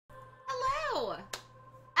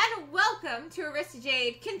Welcome to Arista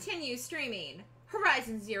Jade continues streaming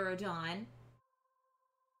Horizon Zero Dawn.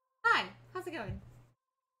 Hi, how's it going?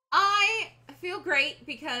 I feel great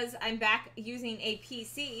because I'm back using a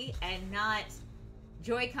PC and not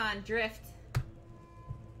Joy-Con drift.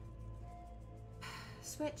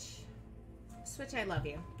 Switch, I love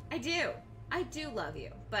you. I do love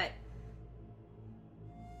you, but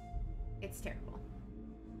it's terrible.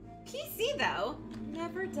 PC though,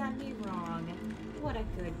 never done me wrong. What a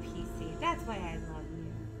good PC. That's why I love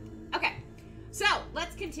you. Okay, so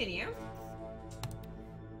let's continue.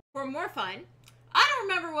 For more fun, I don't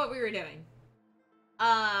remember what we were doing.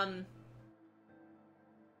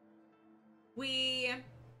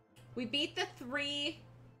 We beat the 3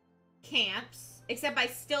 camps, except I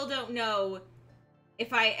still don't know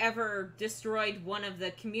if I ever destroyed one of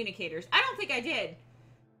the communicators. I don't think I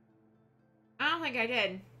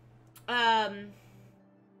did.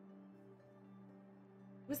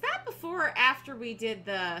 Was that before or after we did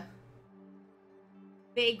the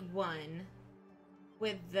big one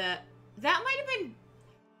with the... That might have been...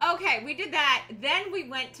 Okay, we did that. Then we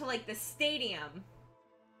went to, like, the stadium.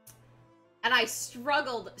 And I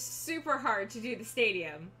struggled super hard to do the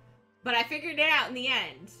stadium. But I figured it out in the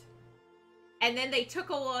end. And then they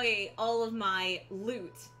took away all of my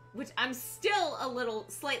loot, which I'm still a little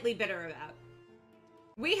slightly bitter about.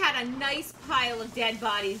 We had a nice pile of dead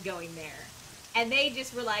bodies going there. And they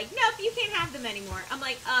just were like, nope, you can't have them anymore. I'm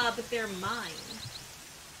like, but they're mine.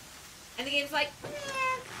 And the game's like,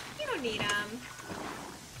 you don't need them.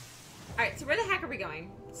 Alright, so where the heck are we going?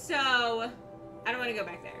 So, I don't want to go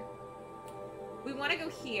back there. We want to go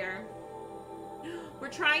here. We're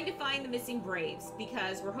trying to find the missing Braves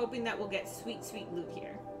because we're hoping that we'll get sweet, sweet loot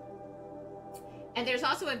here. And there's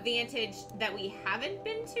also a vantage that we haven't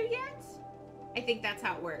been to yet. I think that's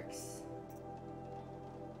how it works.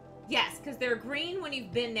 Yes, because they're green when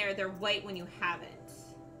you've been there, they're white when you haven't.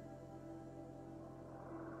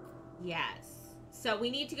 Yes. So we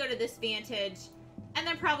need to go to this vantage, and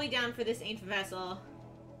then probably down for this ancient vessel.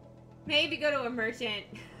 Maybe go to a merchant.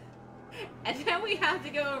 And then we have to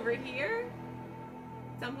go over here.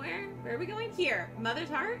 Somewhere. Where are we going? Here. Mother's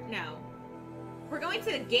Heart? No. We're going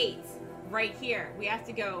to the gates. Right here. We have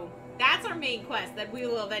to go. That's our main quest that we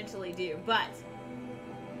will eventually do. But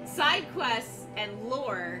side quests and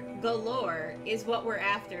lore galore is what we're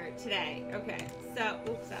after today. Okay. So,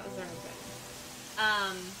 oops, that was the wrong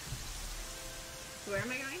button. So where am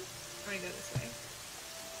I going? I'm gonna go this way.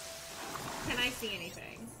 Can I see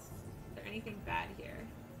anything? Is there anything bad here?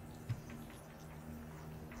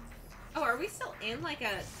 Oh, are we still in, like,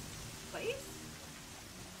 a place?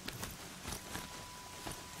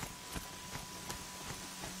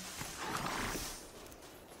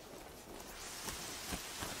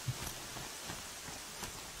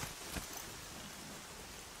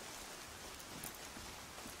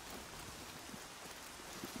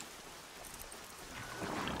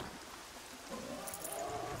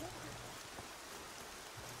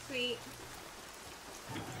 Sweet.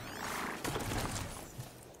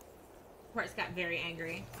 Quartz got very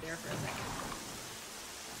angry there for a second.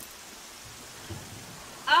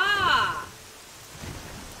 Ah!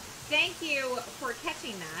 Thank you for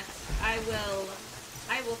catching that. I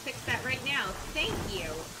will fix that right now. Thank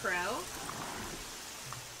you, Crow.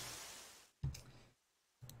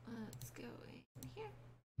 Let's go in here.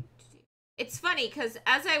 It's funny, because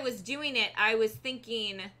as I was doing it, I was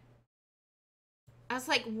thinking... I was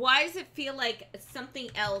like, why does it feel like something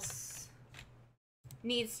else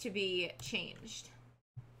needs to be changed?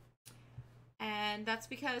 And that's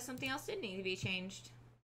because something else did need to be changed.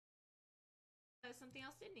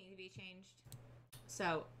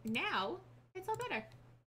 So now it's all better.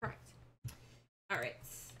 Correct. All right,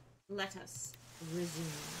 let us resume.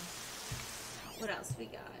 What else we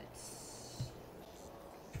got?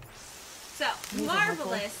 So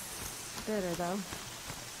marvelous. Better though.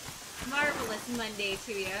 Marvelous Monday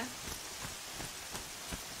to you.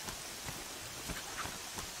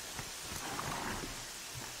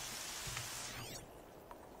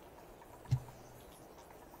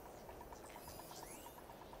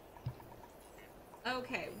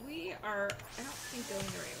 Okay, we are, I don't think going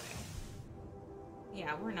the right way.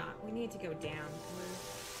 Yeah, we're not. We need to go down. We're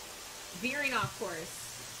veering off course.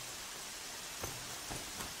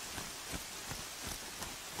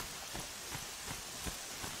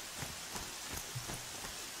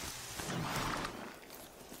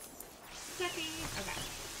 Okay.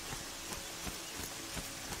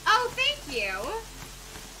 Oh, thank you!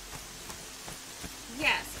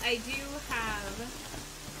 Yes, I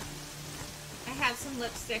have some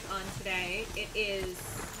lipstick on today. It is...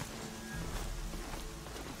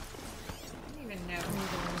 I don't even know.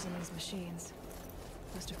 machines.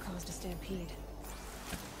 Must have caused a stampede.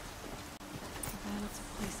 The battle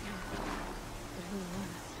took place here. But who won?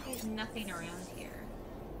 There's nothing around here.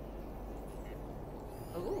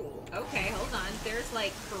 Oh, okay, hold on. There's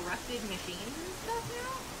like corrupted machines and stuff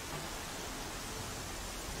now?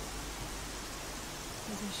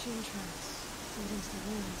 There's machine tracks leading to the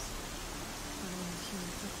ruins, following the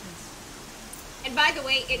human footprints. And by the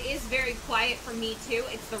way, it is very quiet for me too.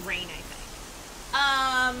 It's the rain, I think.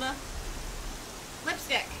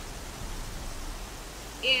 Lipstick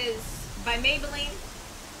is by Maybelline.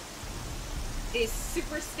 Is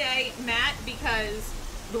Super Stay Matte, because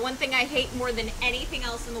the one thing I hate more than anything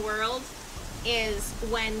else in the world is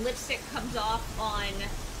when lipstick comes off on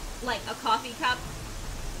like a coffee cup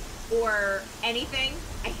or anything.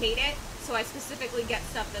 I hate it. So I specifically get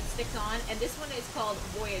stuff that sticks on, and this one is called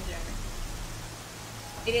Voyager.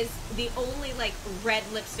 It is the only like red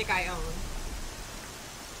lipstick I own.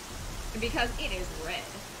 Because it is red.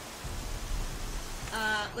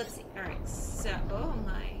 Let's see. Alright, so oh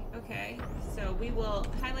my. Okay. So we will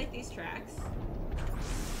highlight these tracks.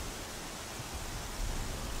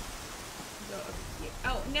 Go over here.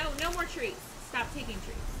 Oh, no more trees. Stop taking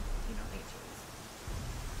trees. You don't need trees.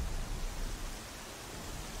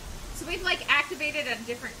 So we've like activated a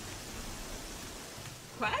different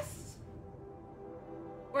quest?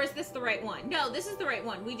 Or is this the right one? No, this is the right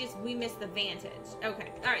one. We missed the vantage.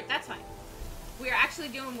 Okay. Alright, that's fine. We're actually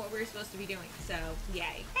doing what we're supposed to be doing, so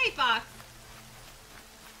yay. Hey, Fox!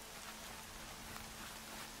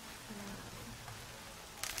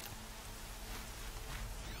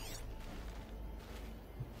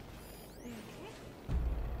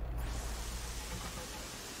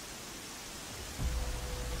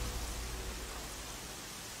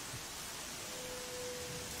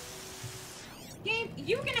 Game,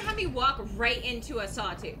 you were gonna have me walk right into a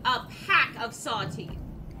sawtooth. A pack of sawteeth.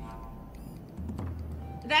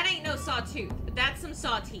 That ain't no sawtooth. That's some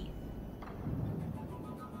sawteeth.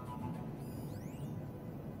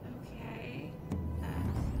 Okay.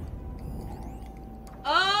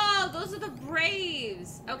 Oh, those are the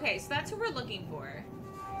Braves. Okay, so that's who we're looking for.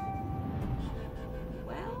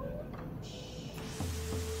 Well...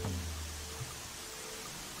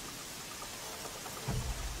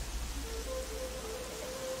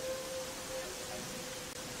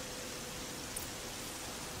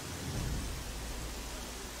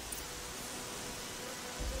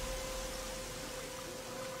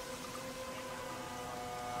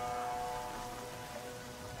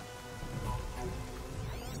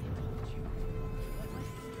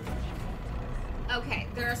 Okay,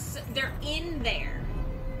 they're in there.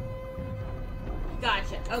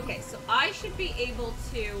 Gotcha. Okay, so I should be able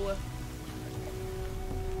to...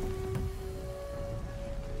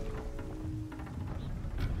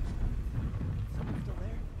 Someone still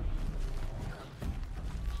there?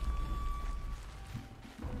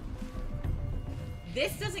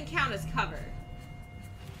 This doesn't count as cover.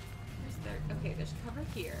 Okay, there's cover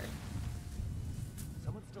here.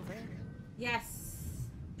 Someone still there? Yes.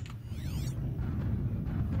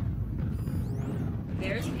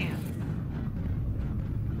 There's Pam.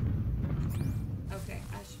 Okay,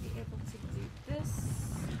 I should be able to do this.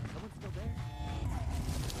 Someone still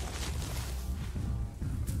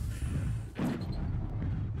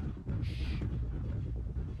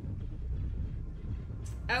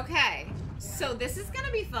there? Okay, so this is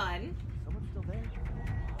gonna be fun. Someone still there?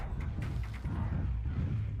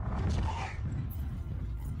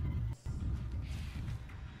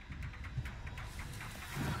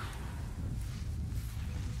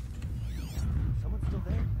 Someone still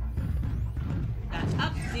there? That's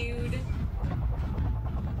up, dude.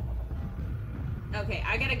 Okay,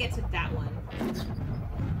 I gotta get to that one.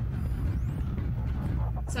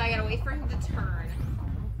 So I gotta wait for him to turn.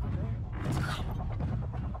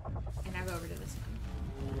 And I go over to this one.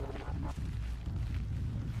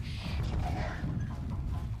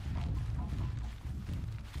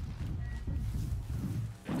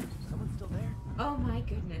 Someone still there? Oh my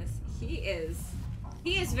goodness. He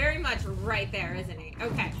is very much right there, isn't he?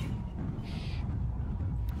 Okay.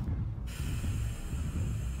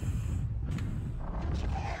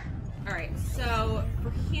 Alright, so for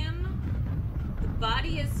him, the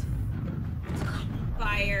body is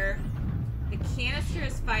fire. The canister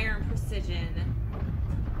is fire and precision.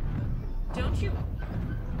 Don't you...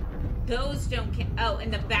 Those don't count. Oh,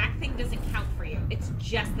 and the back thing doesn't count for you. It's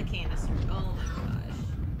just the canister. Oh my gosh.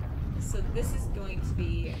 So this is going to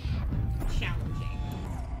be challenging.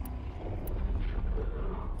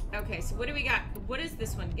 Okay, so what do we got? What does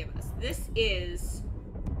this one give us? This is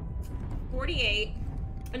 48.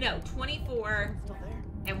 No, 24 Still there?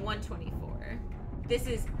 and 124. this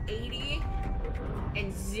is 80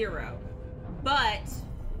 and 0. But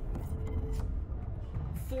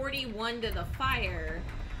 41 to the fire.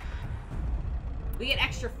 We get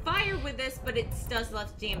extra fire with this, but it does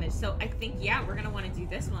less damage. So I think, yeah, we're gonna want to do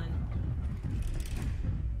this one.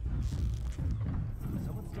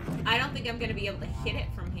 I don't think I'm gonna be able to hit it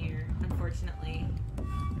from here, unfortunately.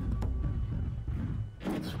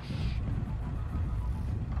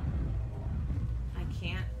 I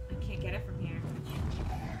can't get it from here.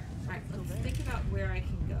 Alright, let's think about where I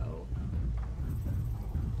can go.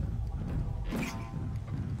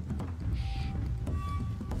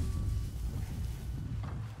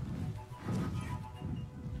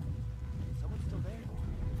 Someone's still there?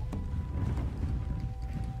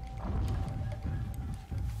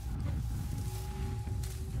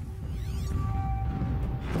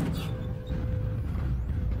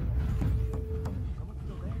 Someone's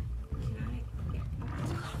still there? Can I get up?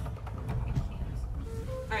 I can't.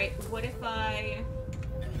 Alright, what if I...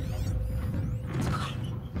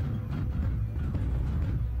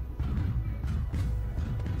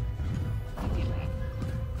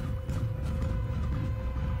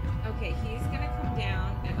 Okay, he's gonna come down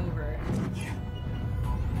and over.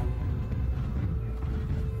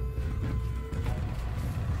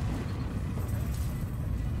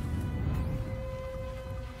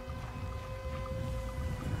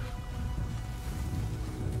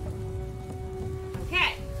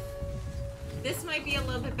 Okay. This might be a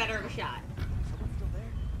little bit better of a shot. Someone's still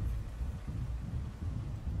there?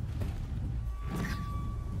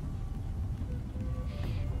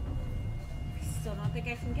 I still don't think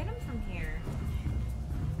I can get him from here.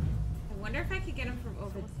 I wonder if I could get him from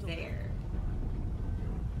over there.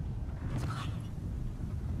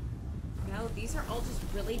 No, these are all just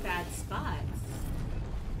really bad spots.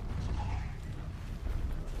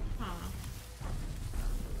 Huh.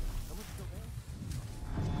 Someone's still there?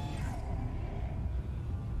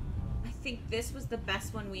 I think this was the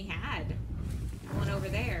best one we had. The one over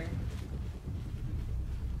there.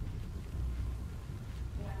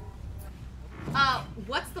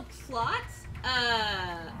 What's the plot?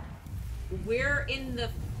 We're in the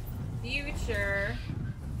future,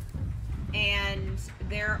 and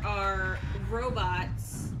there are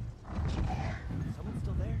robots, Someone's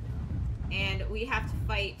still there? and we have to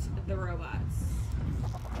fight the robots.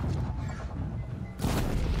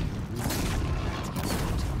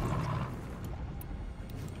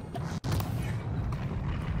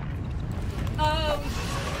 Oh!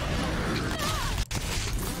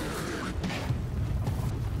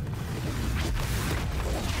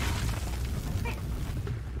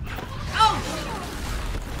 Oh!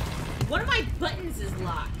 One of my buttons is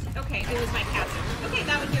locked. Okay, it was my captain. Okay,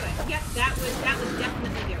 that would do it. Yep, that would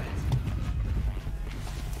definitely do it.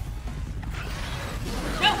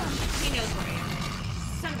 No! He knows where I am.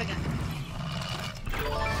 Son of a gun.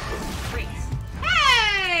 Great.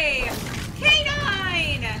 Hey!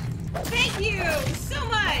 K9! Thank you so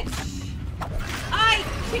much! I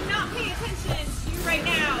cannot pay attention to you right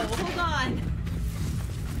now. Hold on.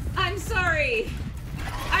 I'm sorry.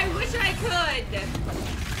 I wish I could,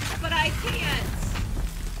 but I can't.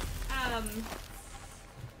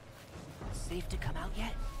 Safe to come out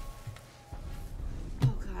yet?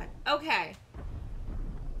 Oh god. Okay.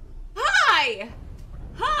 Hi!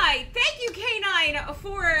 Hi! Thank you, K9,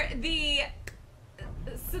 for the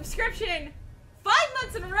subscription 5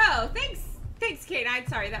 months in a row. Thanks, K9.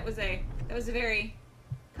 Sorry, that was a very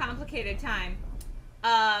complicated time.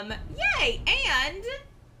 Yay! And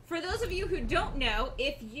for those of you who don't know,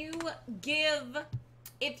 if you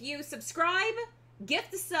subscribe,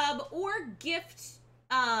 gift a sub, or gift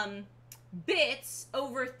bits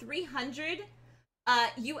over 300,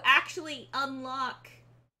 you actually unlock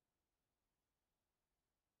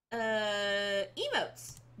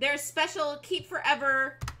emotes. There's special keep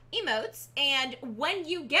forever emotes, and when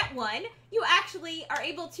you get one, you actually are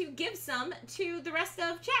able to give some to the rest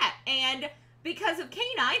of chat. And because of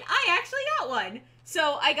K9, I actually got one.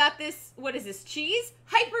 So I got this, what is this, cheese?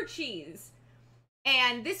 Hyper cheese.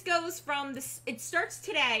 And this goes from this, it starts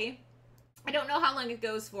today. I don't know how long it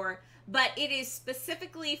goes for, but it is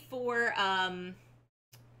specifically for,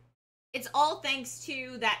 it's all thanks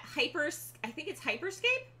to that I think it's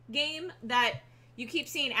Hyperscape game that you keep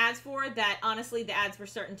seeing ads for, that honestly the ads were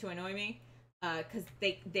starting to annoy me, because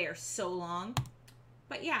they're so long.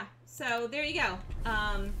 But yeah, so there you go.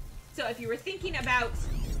 So if you were thinking about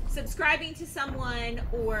subscribing to someone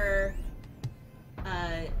or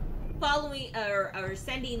following or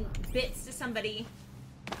sending bits to somebody,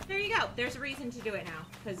 there you go. There's a reason to do it now,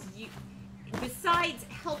 because you, besides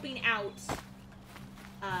helping out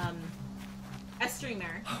a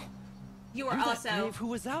streamer, You are You're that also brave who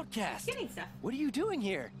was outcast. getting stuff. What are you doing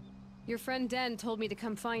here? Your friend Den told me to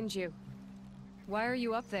come find you. Why are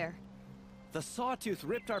you up there? The Sawtooth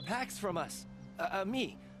ripped our packs from us.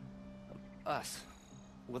 Me. Us.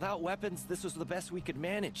 Without weapons, this was the best we could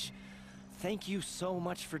manage. Thank you so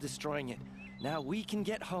much for destroying it. Now we can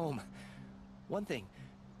get home. One thing,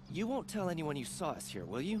 you won't tell anyone you saw us here,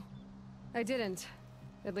 will you? I didn't.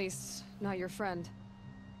 At least, not your friend.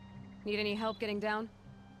 Need any help getting down?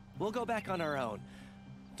 We'll go back on our own.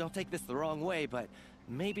 Don't take this the wrong way, but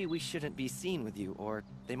maybe we shouldn't be seen with you, or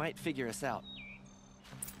they might figure us out.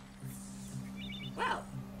 Wow.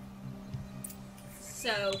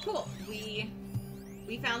 So cool. We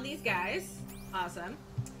found these guys. Awesome.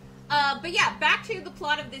 But yeah, back to the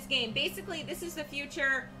plot of this game. Basically, this is the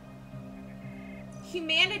future.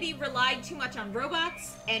 Humanity relied too much on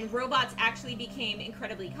robots, and robots actually became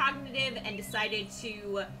incredibly cognitive and decided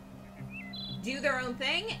to do their own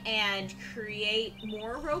thing and create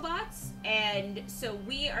more robots. And so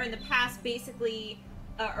we are in the past basically,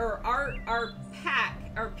 or our pack,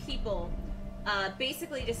 our people,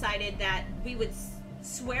 basically decided that we would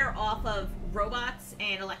swear off of robots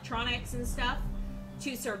and electronics and stuff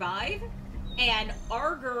to survive. And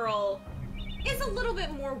our girl is a little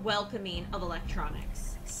bit more welcoming of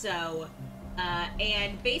electronics. So,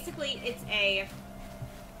 and basically it's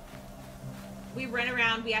we run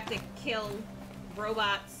around, we have to kill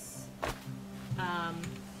robots,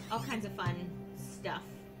 all kinds of fun stuff.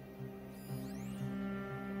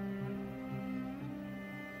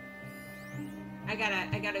 I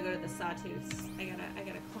gotta go to the Sawtooths. I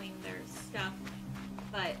gotta claim their stuff,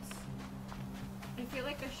 but I feel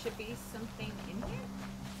like there should be something in here.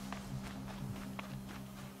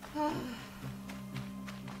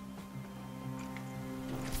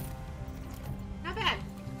 Not bad.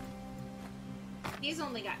 He's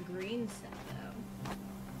only got green stuff though.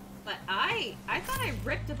 But I thought I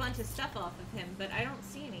ripped a bunch of stuff off of him, but I don't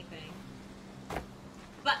see anything.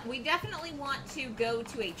 But we definitely want to go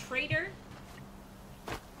to a trader.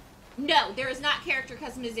 No, there is not character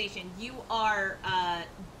customization. You are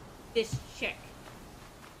this chick.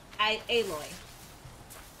 Aloy.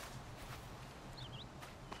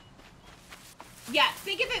 Yeah,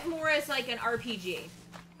 think of it more as like an RPG.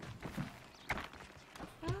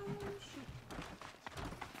 Oh, shoot.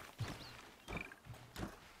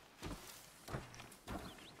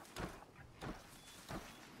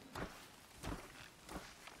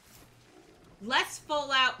 Less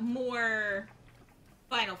Fallout, more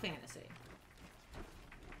Final Fantasy.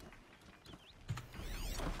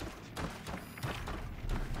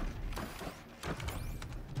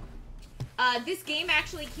 This game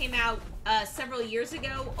actually came out several years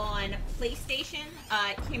ago on PlayStation.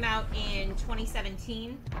 It came out in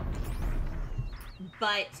 2017,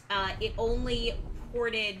 but it only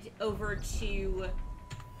ported over to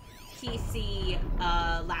PC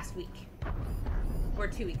last week, or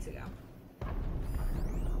 2 weeks ago.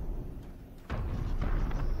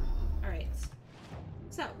 Alright.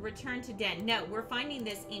 So, return to Den. No, we're finding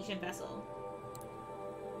this ancient vessel.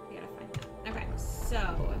 We gotta find that. Okay,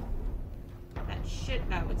 so that should...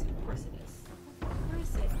 Oh, it's, of course it is. Of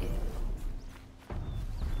course it is.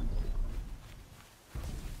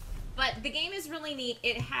 But the game is really neat.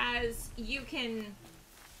 It has... You can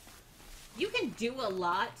do a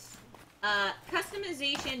lot.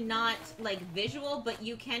 Customization, not, like, visual, but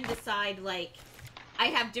you can decide, like... I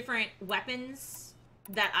have different weapons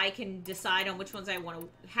that I can decide on which ones I want to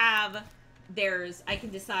have. I can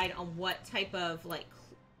decide on what type of, like,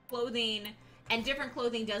 clothing... And different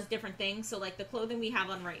clothing does different things. So, like, the clothing we have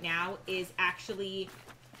on right now is actually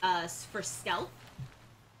for stealth.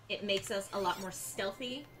 It makes us a lot more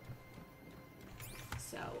stealthy.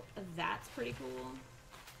 So, that's pretty cool.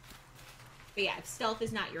 But yeah, if stealth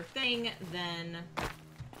is not your thing, then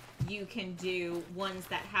you can do ones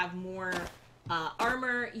that have more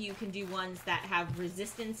armor. You can do ones that have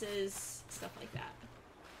resistances, stuff like that.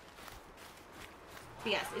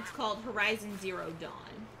 But yes, it's called Horizon Zero Dawn.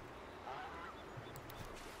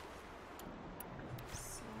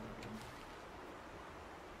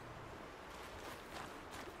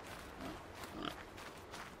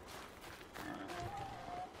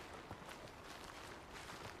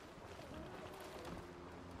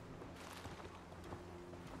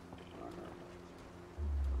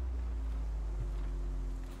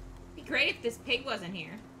 Great if this pig wasn't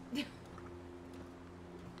here.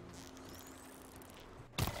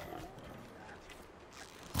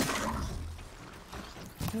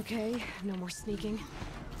 Okay, no more sneaking.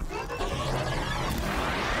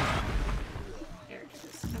 There it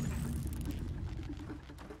is.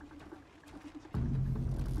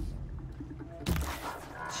 Okay.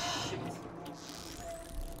 Shoot.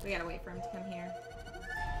 We gotta wait for him to come here.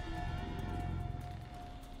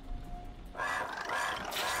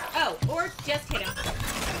 Oh, or just hit him.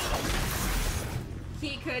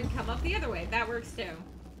 He could come up the other way. That works too.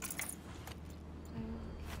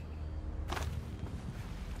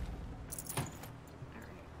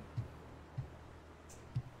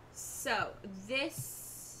 So,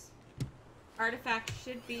 this artifact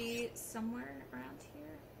should be somewhere around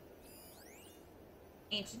here.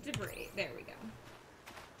 Ancient debris. There we go.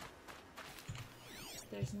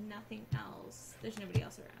 There's nothing else. There's nobody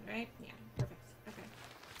else around, right? Yeah, perfect. Okay.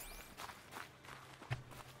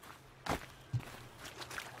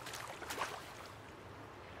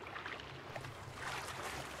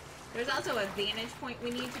 There's also a vantage point we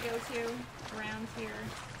need to go to around here.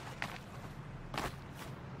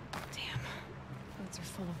 Are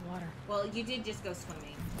full of water. Well, you did just go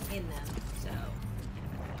swimming in them, so.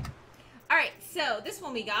 Alright, so this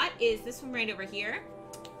one we got is this one right over here.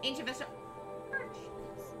 Ancient vessel.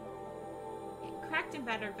 Cracked and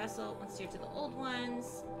battered vessel. Once steered to the old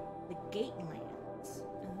ones. The Gatelands.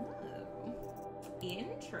 Oh.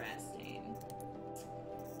 Interesting.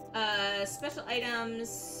 Special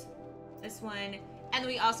items. This one. And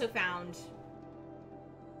we also found.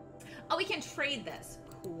 Oh, we can trade this.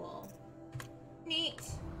 Cool. Neat.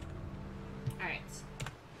 Alright.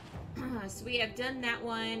 So we have done that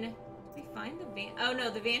one. Did we find the van? Oh no,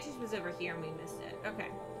 the vantage was over here and we missed it. Okay.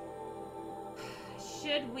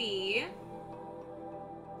 Should we?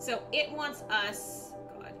 So it wants us.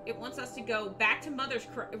 God. It wants us to go back to Mother's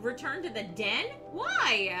return to the den?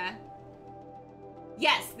 Why?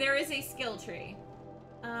 Yes, there is a skill tree.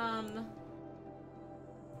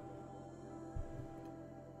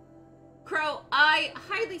 Crow, I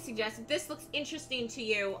highly suggest, if this looks interesting to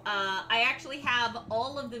you, I actually have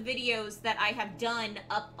all of the videos that I have done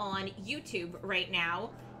up on YouTube right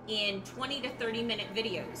now in 20 to 30 minute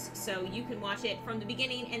videos. So you can watch it from the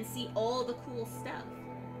beginning and see all the cool stuff.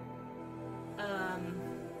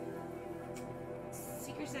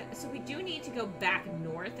 Secret set. So we do need to go back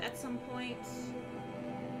north at some point.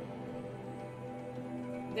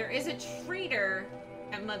 There is a trader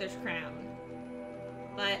at Mother's Crown.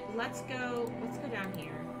 But let's go down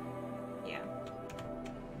here. Yeah.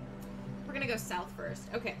 We're gonna go south first.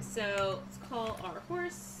 Okay, so let's call our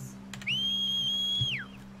horse.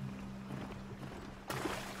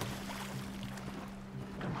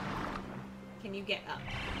 Can you get up,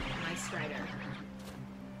 my strider?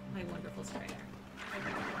 My wonderful strider.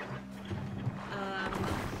 Okay.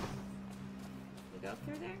 We go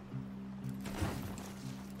through there?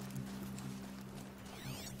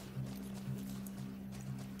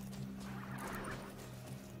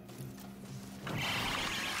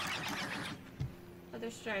 Other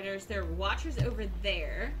striders. There are watchers over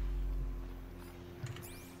there.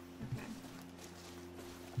 Okay.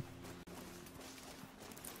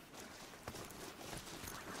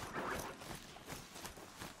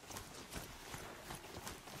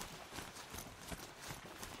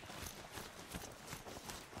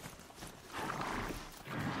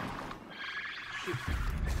 Shoot.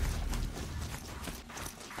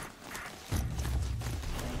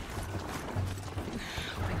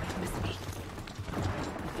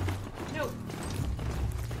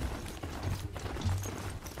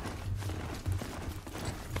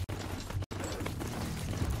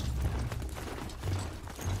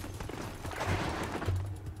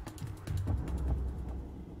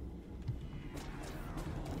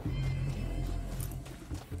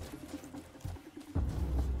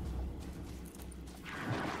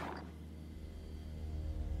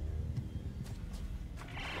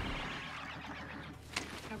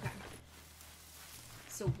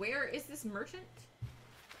 So where is this merchant?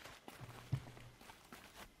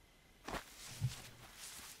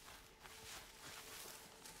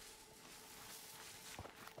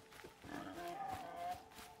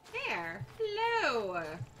 There. Hello.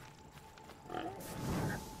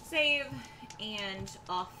 Save and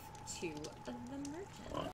off to the merchant.